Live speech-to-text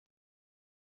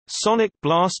Sonic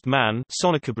Blast Man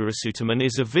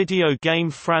is a video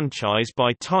game franchise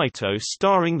by Taito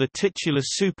starring the titular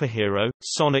superhero,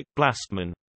 Sonic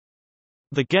Blastman.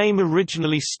 The game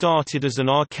originally started as an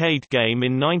arcade game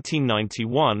in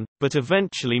 1991, but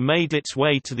eventually made its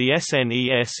way to the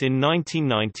SNES in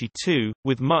 1992,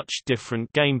 with much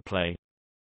different gameplay.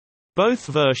 Both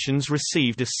versions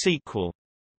received a sequel.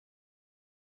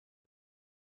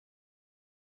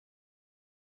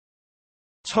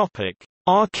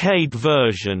 Arcade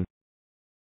version.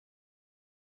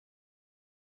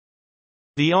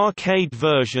 The arcade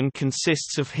version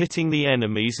consists of hitting the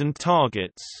enemies and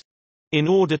targets. In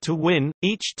order to win,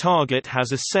 each target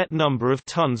has a set number of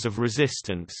tons of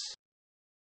resistance.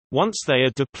 Once they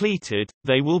are depleted,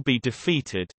 they will be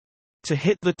defeated. To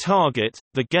hit the target,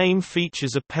 the game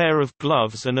features a pair of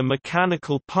gloves and a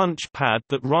mechanical punch pad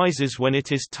that rises when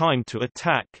it is time to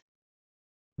attack.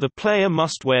 The player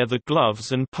must wear the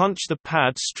gloves and punch the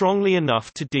pad strongly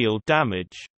enough to deal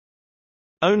damage.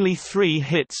 Only 3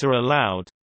 hits are allowed.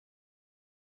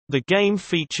 The game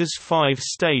features 5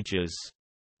 stages.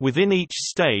 Within each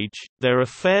stage, there are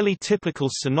fairly typical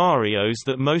scenarios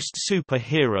that most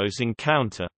superheroes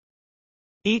encounter.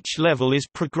 Each level is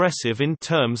progressive in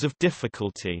terms of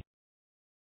difficulty.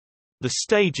 The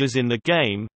stages in the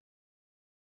game: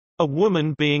 a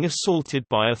woman being assaulted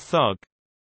by a thug,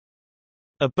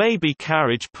 a baby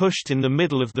carriage pushed in the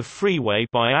middle of the freeway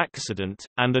by accident,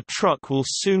 and a truck will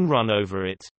soon run over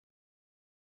it.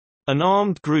 An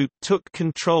armed group took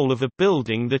control of a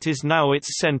building that is now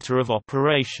its center of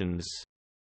operations.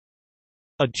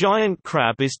 A giant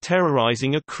crab is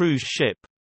terrorizing a cruise ship.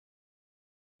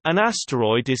 An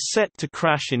asteroid is set to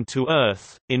crash into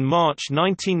Earth. In March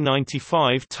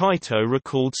 1995, Taito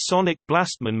recalled Sonic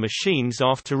Blastman machines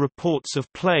after reports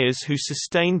of players who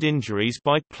sustained injuries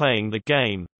by playing the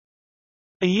game.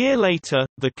 A year later,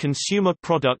 the Consumer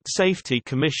Product Safety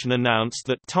Commission announced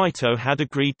that Taito had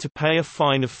agreed to pay a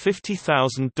fine of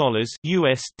 $50,000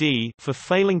 USD for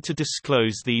failing to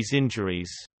disclose these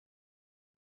injuries.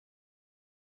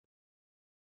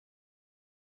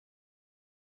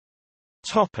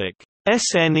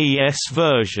 SNES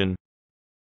version.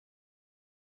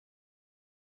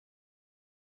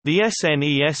 The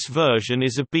SNES version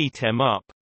is a beat-em-up.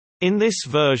 In this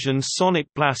version, Sonic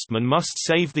Blastman must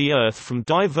save the Earth from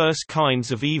diverse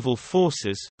kinds of evil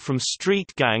forces, from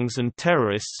street gangs and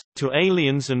terrorists, to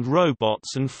aliens and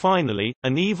robots, and finally,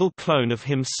 an evil clone of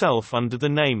himself under the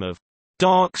name of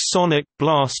Dark Sonic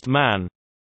Blast Man.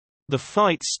 The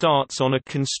fight starts on a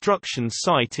construction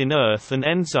site in Earth and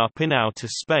ends up in outer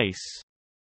space.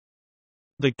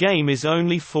 The game is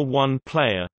only for one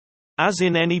player. As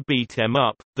in any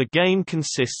beat-em-up, the game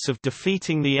consists of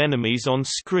defeating the enemies on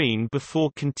screen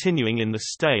before continuing in the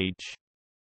stage.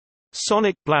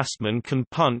 Sonic Blastman can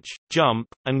punch, jump,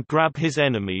 and grab his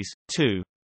enemies, too.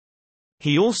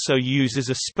 He also uses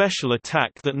a special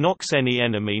attack that knocks any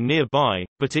enemy nearby,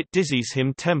 but it dizzies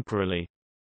him temporarily.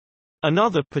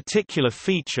 Another particular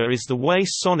feature is the way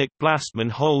Sonic Blastman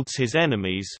holds his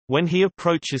enemies. When he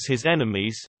approaches his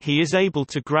enemies, he is able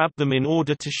to grab them in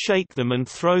order to shake them and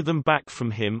throw them back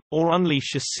from him, or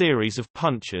unleash a series of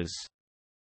punches.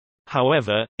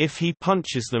 However, if he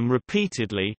punches them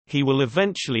repeatedly, he will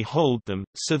eventually hold them,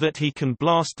 so that he can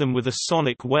blast them with a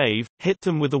sonic wave, hit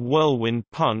them with a whirlwind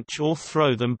punch, or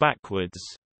throw them backwards.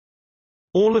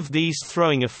 All of these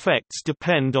throwing effects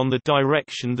depend on the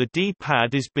direction the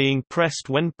D-pad is being pressed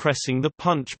when pressing the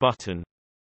punch button.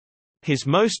 His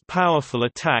most powerful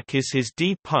attack is his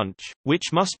D-punch,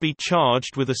 which must be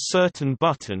charged with a certain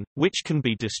button, which can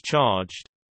be discharged.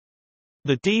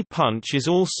 The D-punch is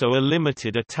also a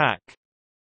limited attack.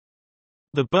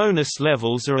 The bonus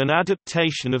levels are an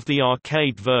adaptation of the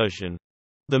arcade version.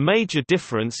 The major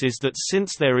difference is that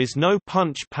since there is no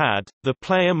punch pad, the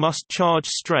player must charge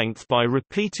strength by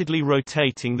repeatedly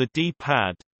rotating the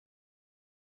D-pad.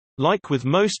 Like with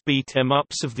most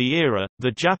beat-em-ups of the era, the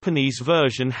Japanese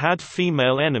version had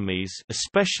female enemies,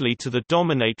 especially to the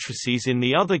dominatrices in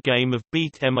the other game of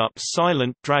beat-em-up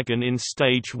Silent Dragon in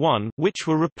Stage 1, which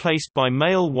were replaced by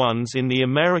male ones in the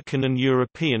American and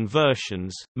European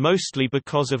versions, mostly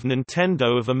because of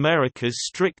Nintendo of America's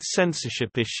strict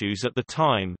censorship issues at the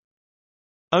time.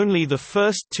 Only the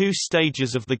first 2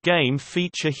 stages of the game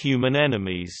feature human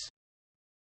enemies.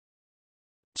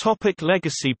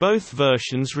 Legacy. Both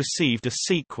versions received a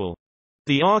sequel.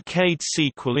 The arcade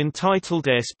sequel entitled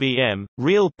SBM,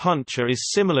 Real Puncher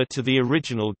is similar to the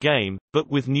original game, but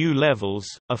with new levels,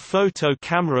 a photo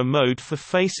camera mode for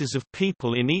faces of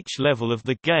people in each level of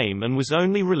the game, and was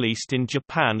only released in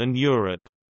Japan and Europe.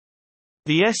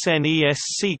 The SNES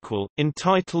sequel,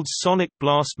 entitled Sonic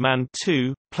Blast Man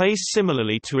 2, plays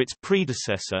similarly to its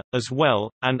predecessor, as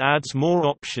well, and adds more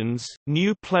options,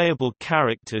 new playable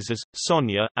characters as,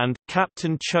 Sonya, and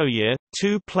Captain Choye,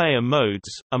 two-player modes,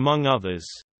 among others.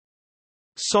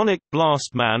 Sonic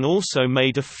Blast Man also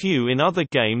made a few in other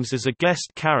games as a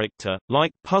guest character,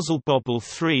 like Puzzle Bobble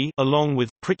 3 along with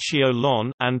Pritchio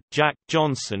Lon and Jack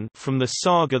Johnson from the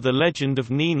saga The Legend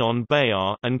of Ninon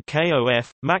Bayar, and KOF,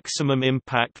 Maximum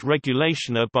Impact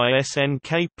Regulationer by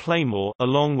SNK Playmore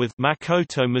along with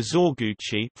Makoto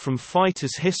Mizoguchi from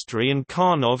Fighter's History and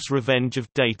Karnov's Revenge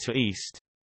of Data East.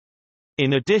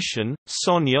 In addition,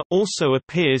 Sonya also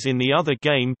appears in the other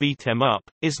game Beat 'em Up,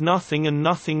 Is Nothing and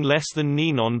Nothing Less Than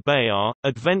Ninon Bayar,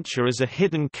 Adventure as a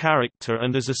hidden character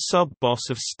and as a sub-boss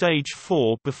of Stage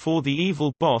 4 before the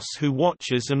evil boss who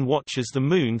watches the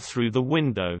moon through the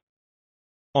window.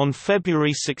 On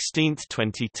February 16,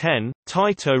 2010,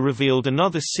 Taito revealed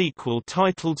another sequel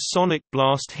titled Sonic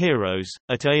Blast Heroes,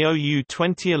 at AOU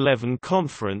 2011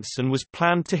 conference and was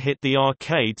planned to hit the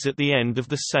arcades at the end of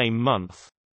the same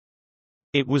month.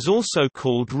 It was also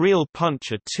called Real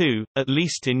Puncher 2, at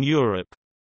least in Europe.